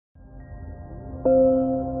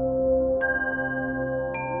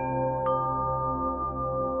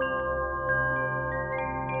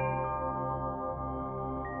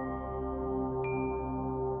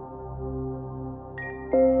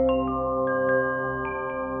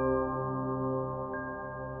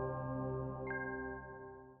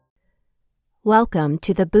Welcome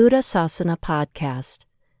to the Buddha Sasana podcast.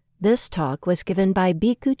 This talk was given by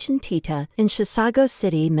Bhikkhu Chintita in Chisago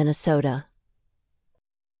City, Minnesota.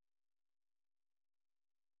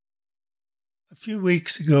 A few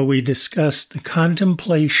weeks ago, we discussed the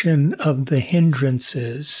contemplation of the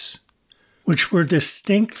hindrances, which were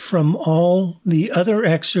distinct from all the other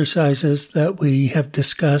exercises that we have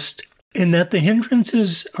discussed, in that the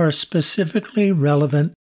hindrances are specifically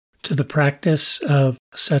relevant to the practice of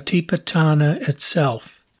Satipatthana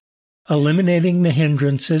itself. Eliminating the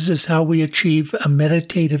hindrances is how we achieve a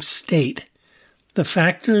meditative state. The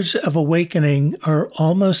factors of awakening are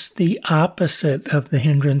almost the opposite of the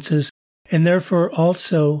hindrances, and therefore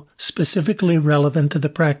also specifically relevant to the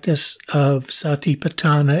practice of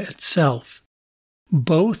Satipatthana itself.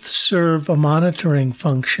 Both serve a monitoring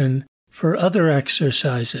function for other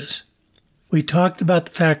exercises. We talked about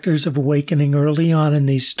the factors of awakening early on in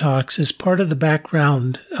these talks as part of the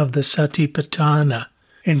background of the Satipatthana.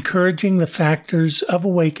 Encouraging the factors of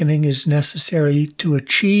awakening is necessary to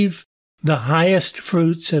achieve the highest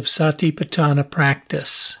fruits of Satipatthana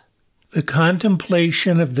practice. The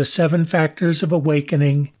contemplation of the 7 factors of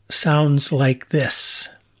awakening sounds like this.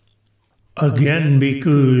 Again,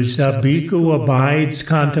 bhikkhus, a bhikkhu abides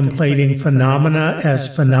contemplating phenomena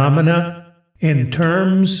as phenomena in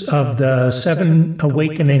terms of the 7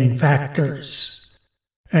 awakening factors.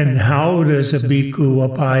 And how does a bhikkhu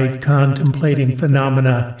abide contemplating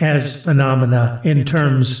phenomena as phenomena in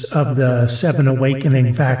terms of the 7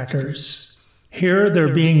 awakening factors? Here,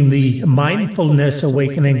 there being the mindfulness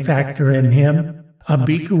awakening factor in him, a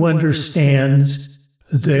bhikkhu understands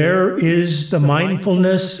there is the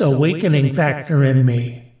mindfulness awakening factor in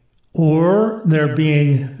me. Or there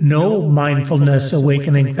being no mindfulness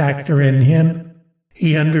awakening factor in him,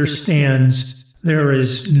 he understands there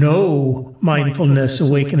is no mindfulness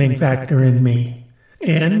awakening factor in me.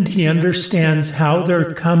 And he understands how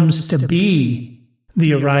there comes to be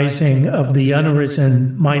the arising of the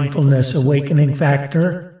unarisen mindfulness awakening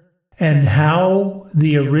factor, and how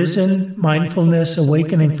the arisen mindfulness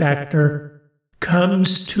awakening factor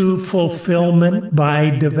comes to fulfillment by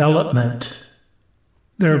development.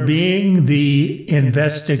 There being the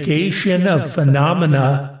investigation of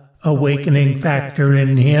phenomena awakening factor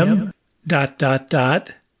in him, there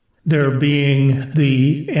being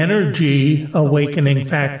the energy awakening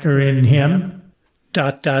factor in him,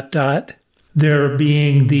 there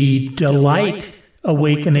being the delight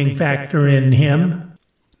awakening factor in him,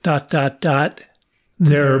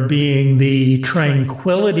 there being the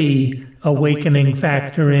tranquility awakening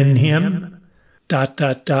factor in him,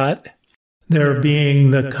 there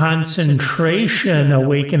being the concentration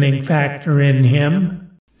awakening factor in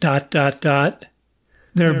him,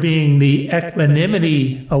 there being the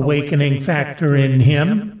equanimity awakening factor in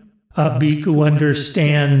him. A bhikkhu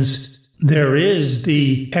understands there is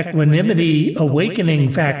the equanimity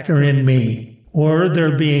awakening factor in me, or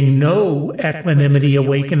there being no equanimity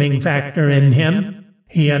awakening factor in him,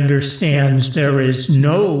 he understands there is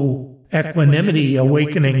no equanimity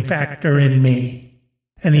awakening factor in me.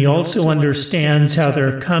 And he also understands how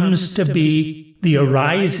there comes to be the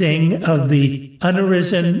arising of the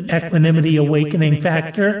unarisen equanimity awakening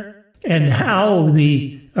factor, and how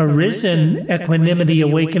the arisen equanimity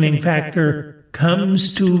awakening factor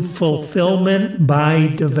comes to fulfillment by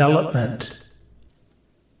development.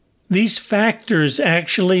 These factors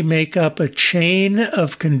actually make up a chain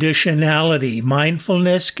of conditionality.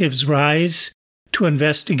 Mindfulness gives rise to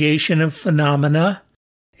investigation of phenomena.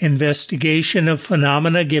 Investigation of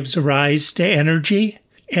phenomena gives rise to energy.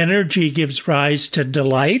 Energy gives rise to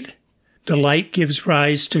delight. Delight gives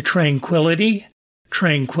rise to tranquility.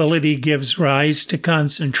 Tranquility gives rise to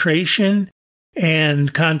concentration.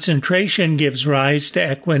 And concentration gives rise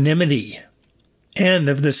to equanimity. And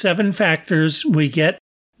of the 7 factors, we get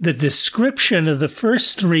the description of the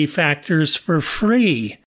first 3 factors for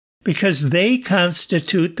free, because they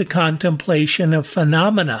constitute the contemplation of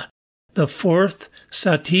phenomena, the 4th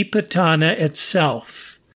Satipatthana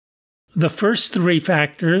itself. The first 3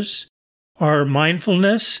 factors are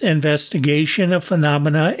mindfulness, investigation of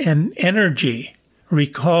phenomena, and energy.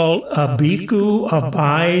 Recall, a bhikkhu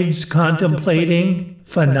abides contemplating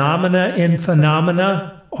phenomena in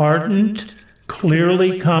phenomena, ardent,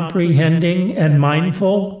 clearly comprehending and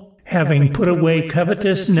mindful, having put away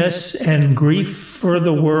covetousness and grief for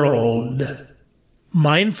the world.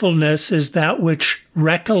 Mindfulness is that which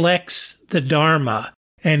recollects the Dharma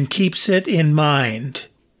and keeps it in mind.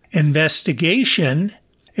 Investigation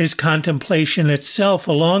is contemplation itself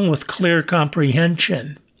along with clear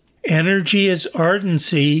comprehension. Energy is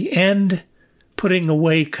ardency and putting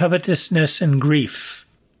away covetousness and grief.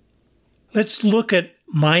 Let's look at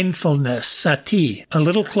mindfulness, sati, a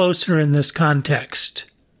little closer in this context.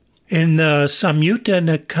 In the Samyutta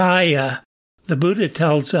Nikaya, the Buddha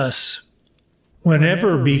tells us,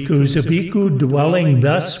 whenever bhikkhus, a bhikkhu dwelling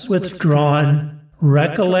thus withdrawn,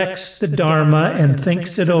 recollects the Dharma and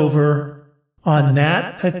thinks it over, on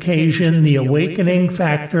that occasion the awakening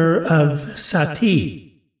factor of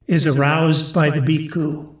sati is aroused by the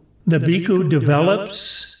bhikkhu. The bhikkhu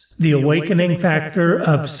develops the awakening factor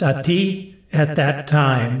of sati at that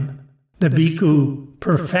time. The bhikkhu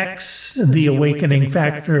perfects the awakening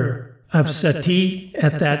factor of sati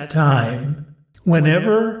at that time.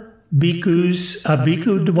 Whenever bhikkhus, a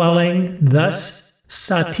bhikkhu dwelling thus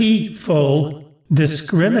sati-full,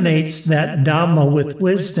 discriminates that Dhamma with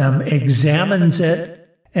wisdom, examines it,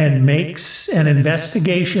 and makes an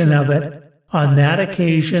investigation of it, on that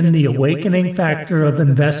occasion the awakening factor of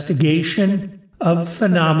investigation of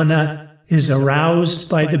phenomena is aroused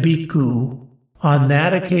by the bhikkhu. On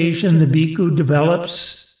that occasion the bhikkhu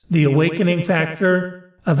develops the awakening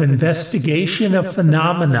factor of investigation of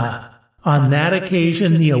phenomena. On that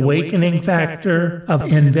occasion the awakening factor of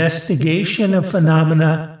investigation of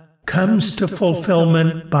phenomena comes to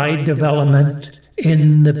fulfillment by development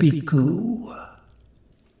in the bhikkhu.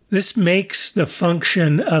 This makes the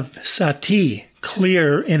function of sati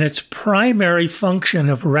clear in its primary function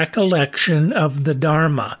of recollection of the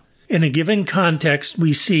Dharma. In a given context,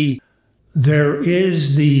 we see there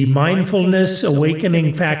is the mindfulness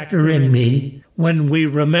awakening factor in me. When we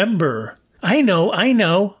remember, I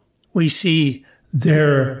know, we see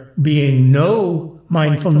there being no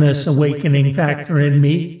mindfulness awakening factor in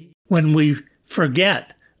me. When we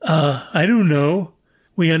forget, I don't know,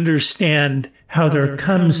 we understand how there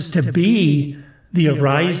comes to be the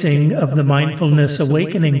arising of the mindfulness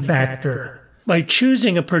awakening factor. By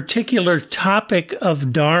choosing a particular topic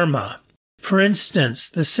of Dharma, for instance,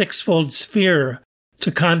 the sixfold sphere,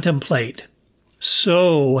 to contemplate.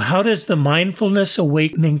 So, how does the mindfulness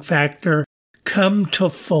awakening factor come to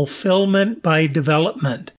fulfillment by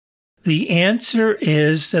development? The answer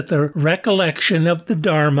is that the recollection of the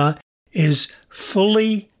Dharma is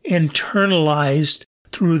fully internalized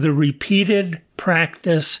through the repeated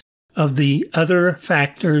practice of the other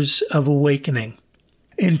factors of awakening.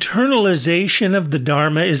 Internalization of the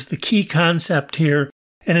Dharma is the key concept here,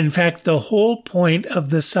 and in fact the whole point of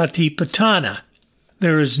the Satipatthana.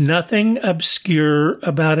 There is nothing obscure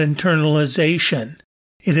about internalization.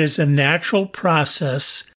 It is a natural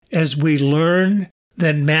process as we learn,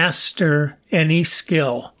 then master any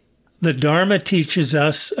skill. The Dharma teaches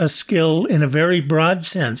us a skill in a very broad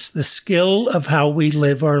sense, the skill of how we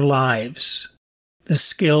live our lives, the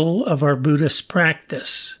skill of our Buddhist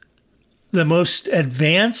practice. The most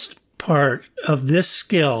advanced part of this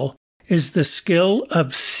skill is the skill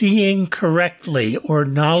of seeing correctly, or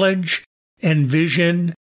knowledge and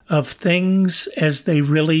vision of things as they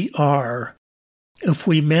really are. If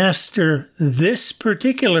we master this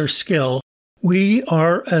particular skill, we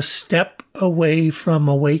are a step away from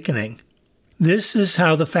awakening. This is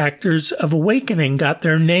how the factors of awakening got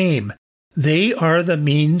their name. They are the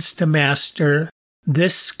means to master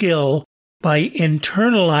this skill by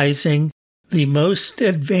internalizing the most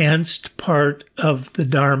advanced part of the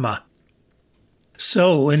Dharma.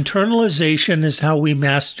 So, internalization is how we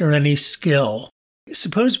master any skill.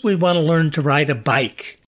 Suppose we want to learn to ride a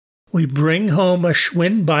bike. We bring home a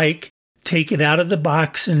Schwinn bike, take it out of the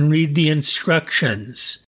box, and read the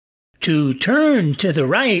instructions. To turn to the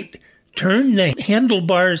right, turn the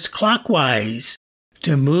handlebars clockwise.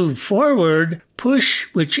 To move forward, push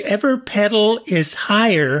whichever pedal is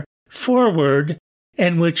higher forward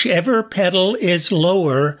and whichever pedal is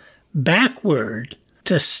lower backward.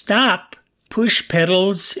 To stop, push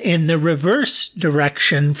pedals in the reverse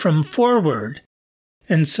direction from forward,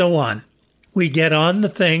 and so on. We get on the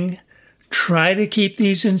thing, try to keep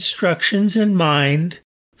these instructions in mind,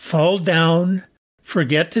 fall down,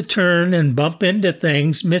 forget to turn and bump into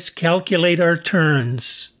things, miscalculate our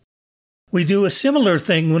turns. We do a similar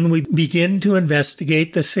thing when we begin to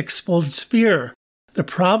investigate the sixfold sphere. The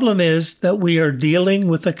problem is that we are dealing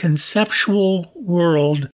with a conceptual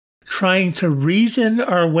world, trying to reason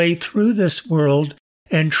our way through this world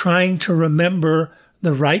and trying to remember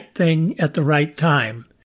the right thing at the right time.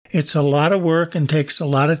 It's a lot of work and takes a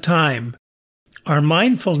lot of time. Our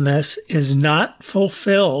mindfulness is not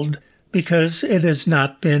fulfilled because it has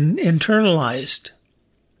not been internalized.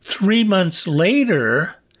 3 months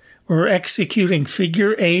later, we're executing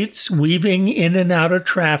figure eights, weaving in and out of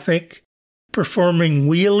traffic, performing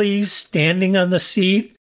wheelies, standing on the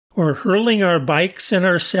seat, or hurling our bikes and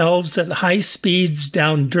ourselves at high speeds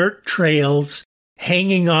down dirt trails,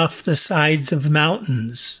 hanging off the sides of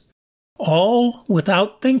mountains. All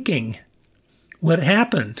without thinking. What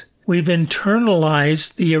happened? We've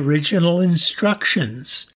internalized the original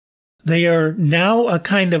instructions. They are now a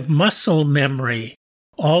kind of muscle memory.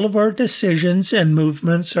 All of our decisions and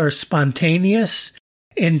movements are spontaneous,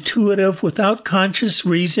 intuitive, without conscious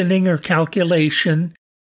reasoning or calculation,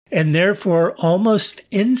 and therefore almost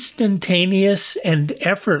instantaneous and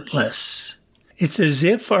effortless. It's as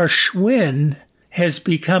if our Schwinn has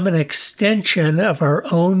become an extension of our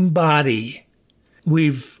own body.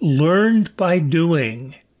 We've learned by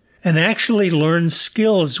doing, and actually learned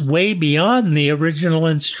skills way beyond the original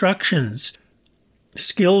instructions,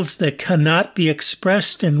 skills that cannot be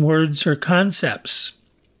expressed in words or concepts.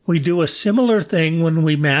 We do a similar thing when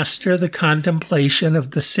we master the contemplation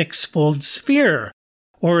of the sixfold sphere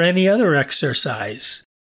or any other exercise.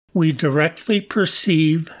 We directly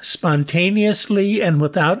perceive, spontaneously and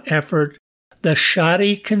without effort, the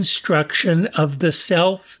shoddy construction of the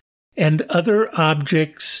self and other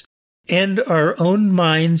objects, and our own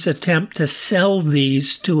minds attempt to sell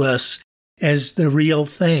these to us as the real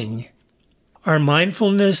thing. Our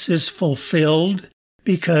mindfulness is fulfilled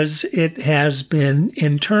because it has been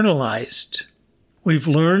internalized. We've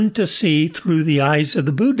learned to see through the eyes of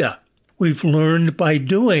the Buddha. We've learned by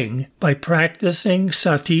doing, by practicing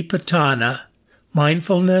satipatthana,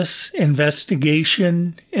 mindfulness,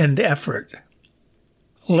 investigation, and effort.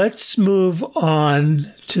 Let's move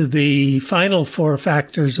on to the final 4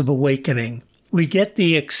 factors of awakening. We get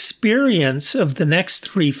the experience of the next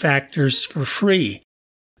 3 factors for free.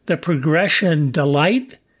 The progression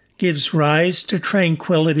delight gives rise to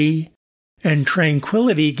tranquility, and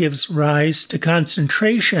tranquility gives rise to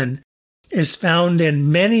concentration, is found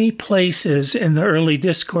in many places in the early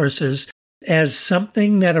discourses as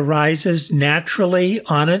something that arises naturally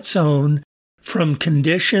on its own from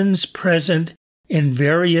conditions present in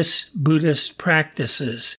various Buddhist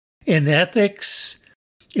practices, in ethics,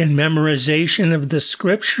 in memorization of the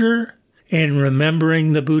scripture, in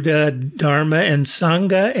remembering the Buddha, Dharma, and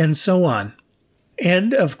Sangha, and so on.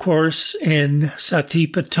 And, of course, in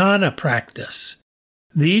satipatthana practice.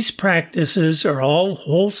 These practices are all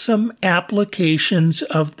wholesome applications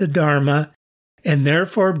of the Dharma and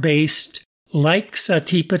therefore based, like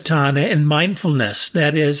satipatthana, in mindfulness,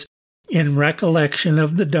 that is, in recollection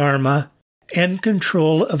of the Dharma and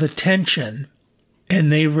control of attention,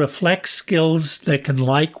 and they reflect skills that can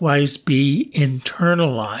likewise be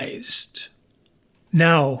internalized.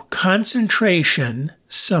 Now, concentration,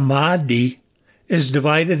 samadhi, is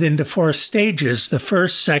divided into 4 stages, the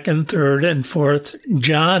first, second, third, and fourth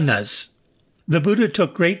jhanas. The Buddha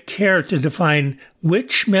took great care to define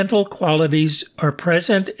which mental qualities are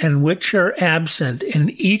present and which are absent in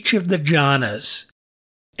each of the jhanas.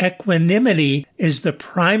 Equanimity is the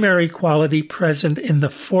primary quality present in the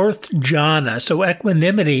 4th jhana. So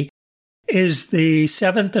equanimity is the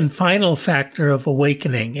 7th and final factor of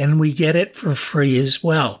awakening, and we get it for free as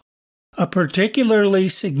well. A particularly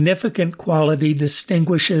significant quality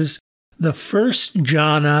distinguishes the 1st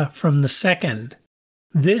jhana from the 2nd.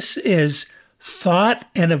 This is thought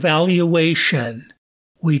and evaluation,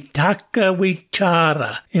 vitaka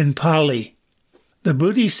vichara in Pali. The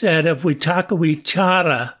Buddha said of vitaka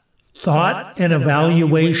vichara, thought and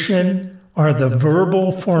evaluation are the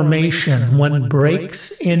verbal formation one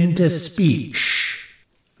breaks into speech.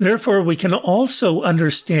 Therefore, we can also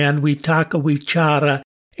understand vitaka vichara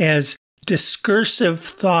as discursive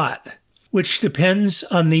thought, which depends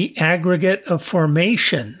on the aggregate of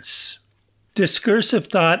formations. Discursive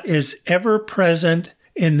thought is ever present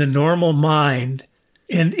in the normal mind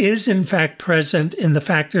and is in fact present in the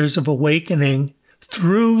factors of awakening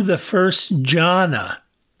through the 1st jhana.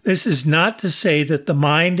 This is not to say that the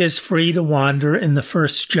mind is free to wander in the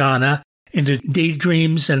 1st jhana into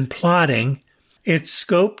daydreams and plotting. Its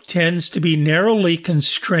scope tends to be narrowly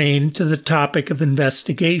constrained to the topic of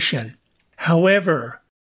investigation. However,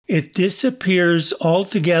 it disappears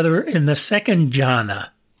altogether in the 2nd jhana.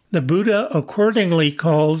 The Buddha accordingly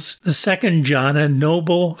calls the 2nd jhana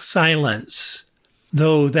noble silence,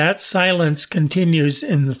 though that silence continues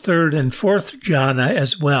in the 3rd and 4th jhana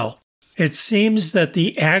as well. It seems that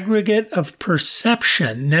the aggregate of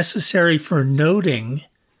perception necessary for noting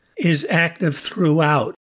is active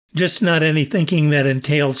throughout, just not any thinking that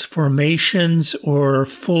entails formations or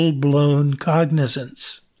full-blown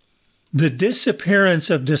cognizance. The disappearance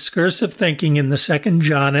of discursive thinking in the second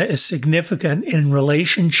jhana is significant in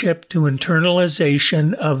relationship to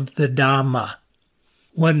internalization of the Dhamma.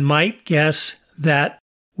 One might guess that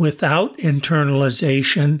without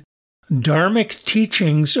internalization, Dharmic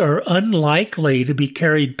teachings are unlikely to be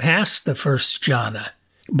carried past the first jhana.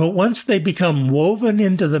 But once they become woven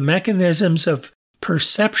into the mechanisms of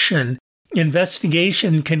perception,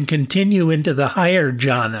 investigation can continue into the higher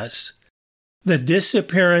jhanas. The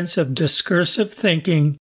disappearance of discursive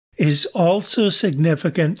thinking is also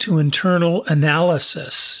significant to internal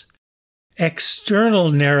analysis.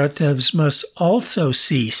 External narratives must also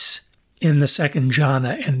cease in the second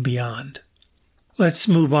jhana and beyond. Let's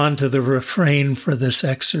move on to the refrain for this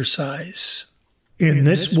exercise. In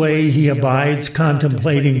this way, he abides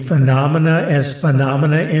contemplating phenomena as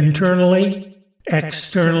phenomena internally,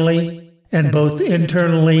 externally, and both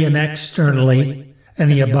internally and externally,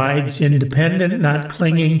 and he abides independent, not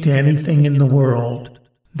clinging to anything in the world.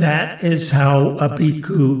 That is how a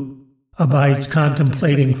bhikkhu abides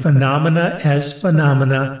contemplating phenomena as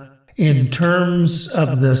phenomena in terms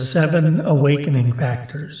of the 7 awakening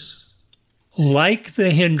factors. Like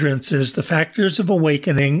the hindrances, the factors of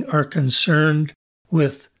awakening are concerned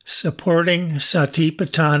with supporting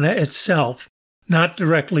satipatthana itself, not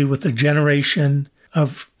directly with the generation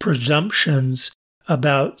of presumptions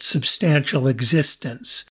about substantial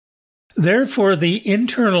existence. Therefore, the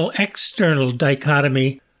internal-external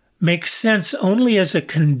dichotomy makes sense only as a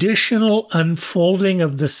conditional unfolding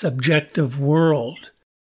of the subjective world.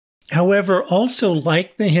 However, also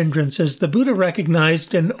like the hindrances, the Buddha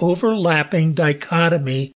recognized an overlapping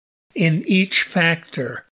dichotomy in each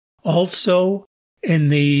factor, also in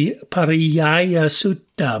the Pariyaya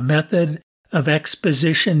Sutta method of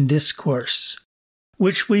exposition discourse,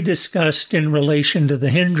 which we discussed in relation to the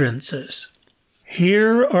hindrances.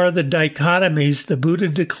 Here are the dichotomies the Buddha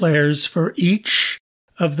declares for each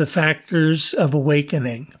of the factors of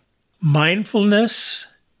awakening. Mindfulness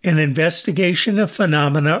and investigation of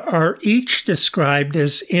phenomena are each described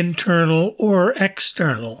as internal or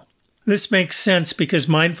external. This makes sense because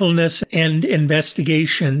mindfulness and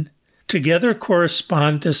investigation together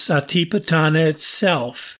correspond to satipatthana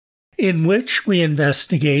itself, in which we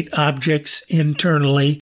investigate objects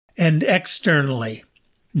internally and externally.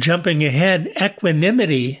 Jumping ahead,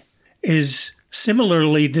 equanimity is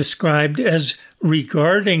similarly described as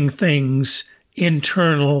regarding things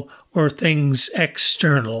internal or things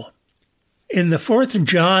external. In the 4th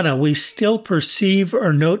jhana, we still perceive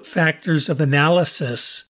or note factors of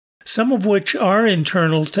analysis, some of which are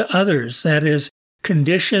internal to others, that is,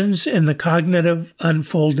 conditions in the cognitive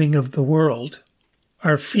unfolding of the world.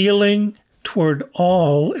 Our feeling toward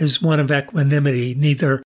all is one of equanimity,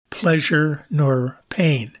 neither pleasure nor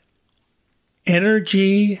pain.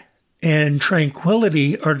 Energy and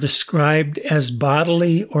tranquility are described as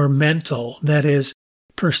bodily or mental, that is,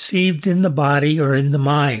 perceived in the body or in the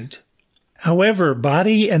mind. However,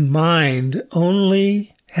 body and mind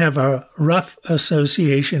only have a rough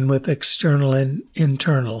association with external and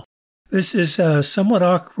internal. This is a somewhat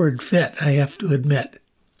awkward fit, I have to admit.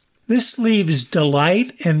 This leaves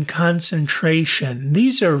delight and concentration.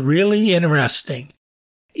 These are really interesting.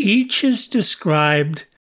 Each is described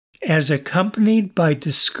as accompanied by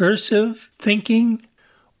discursive thinking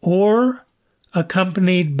or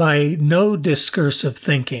accompanied by no discursive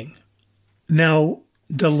thinking. Now,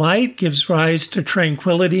 delight gives rise to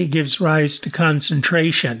tranquility, gives rise to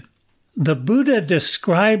concentration. The Buddha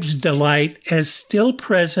describes delight as still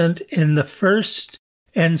present in the 1st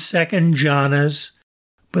and 2nd jhanas,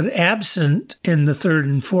 but absent in the 3rd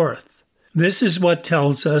and 4th. This is what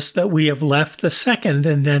tells us that we have left the 2nd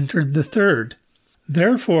and entered the 3rd.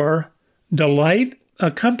 Therefore, delight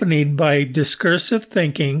accompanied by discursive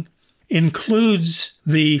thinking includes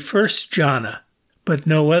the 1st jhana, but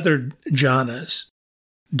no other jhanas.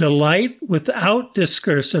 Delight without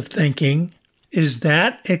discursive thinking is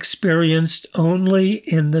that experienced only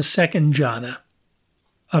in the 2nd jhana.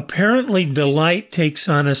 Apparently, delight takes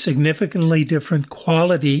on a significantly different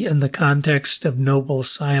quality in the context of noble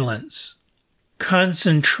silence.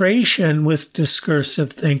 Concentration with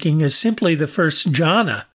discursive thinking is simply the 1st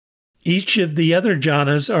jhana. Each of the other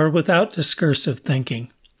jhanas are without discursive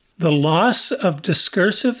thinking. The loss of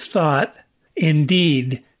discursive thought,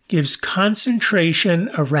 indeed, gives concentration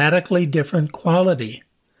a radically different quality.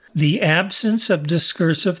 The absence of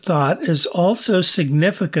discursive thought is also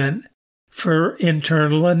significant for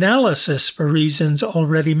internal analysis for reasons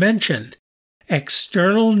already mentioned.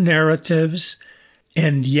 External narratives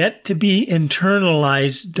and yet to be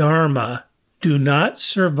internalized dharma do not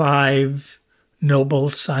survive noble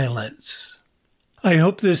silence. I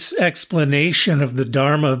hope this explanation of the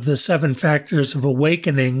Dharma of the 7 factors of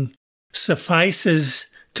awakening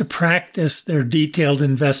suffices to practice their detailed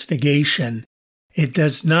investigation. It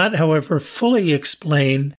does not, however, fully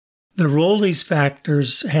explain the role these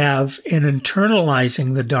factors have in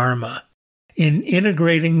internalizing the Dharma, in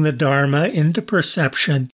integrating the Dharma into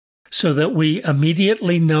perception so that we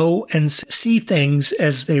immediately know and see things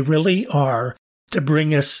as they really are to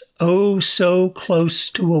bring us so close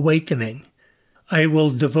to awakening. I will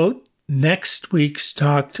devote next week's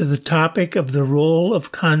talk to the topic of the role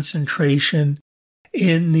of concentration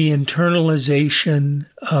in the internalization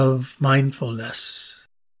of mindfulness.